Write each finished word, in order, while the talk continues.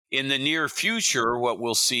In the near future, what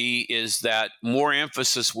we'll see is that more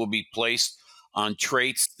emphasis will be placed on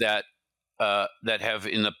traits that have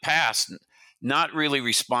in the past not really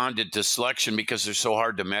responded to selection because they're so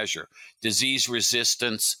hard to measure. Disease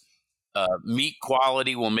resistance, meat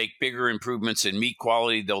quality will make bigger improvements in meat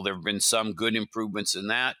quality, though there have been some good improvements in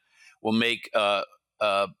that. Will make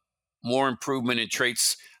more improvement in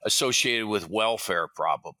traits associated with welfare,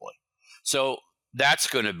 probably. So that's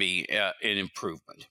going to be an improvement.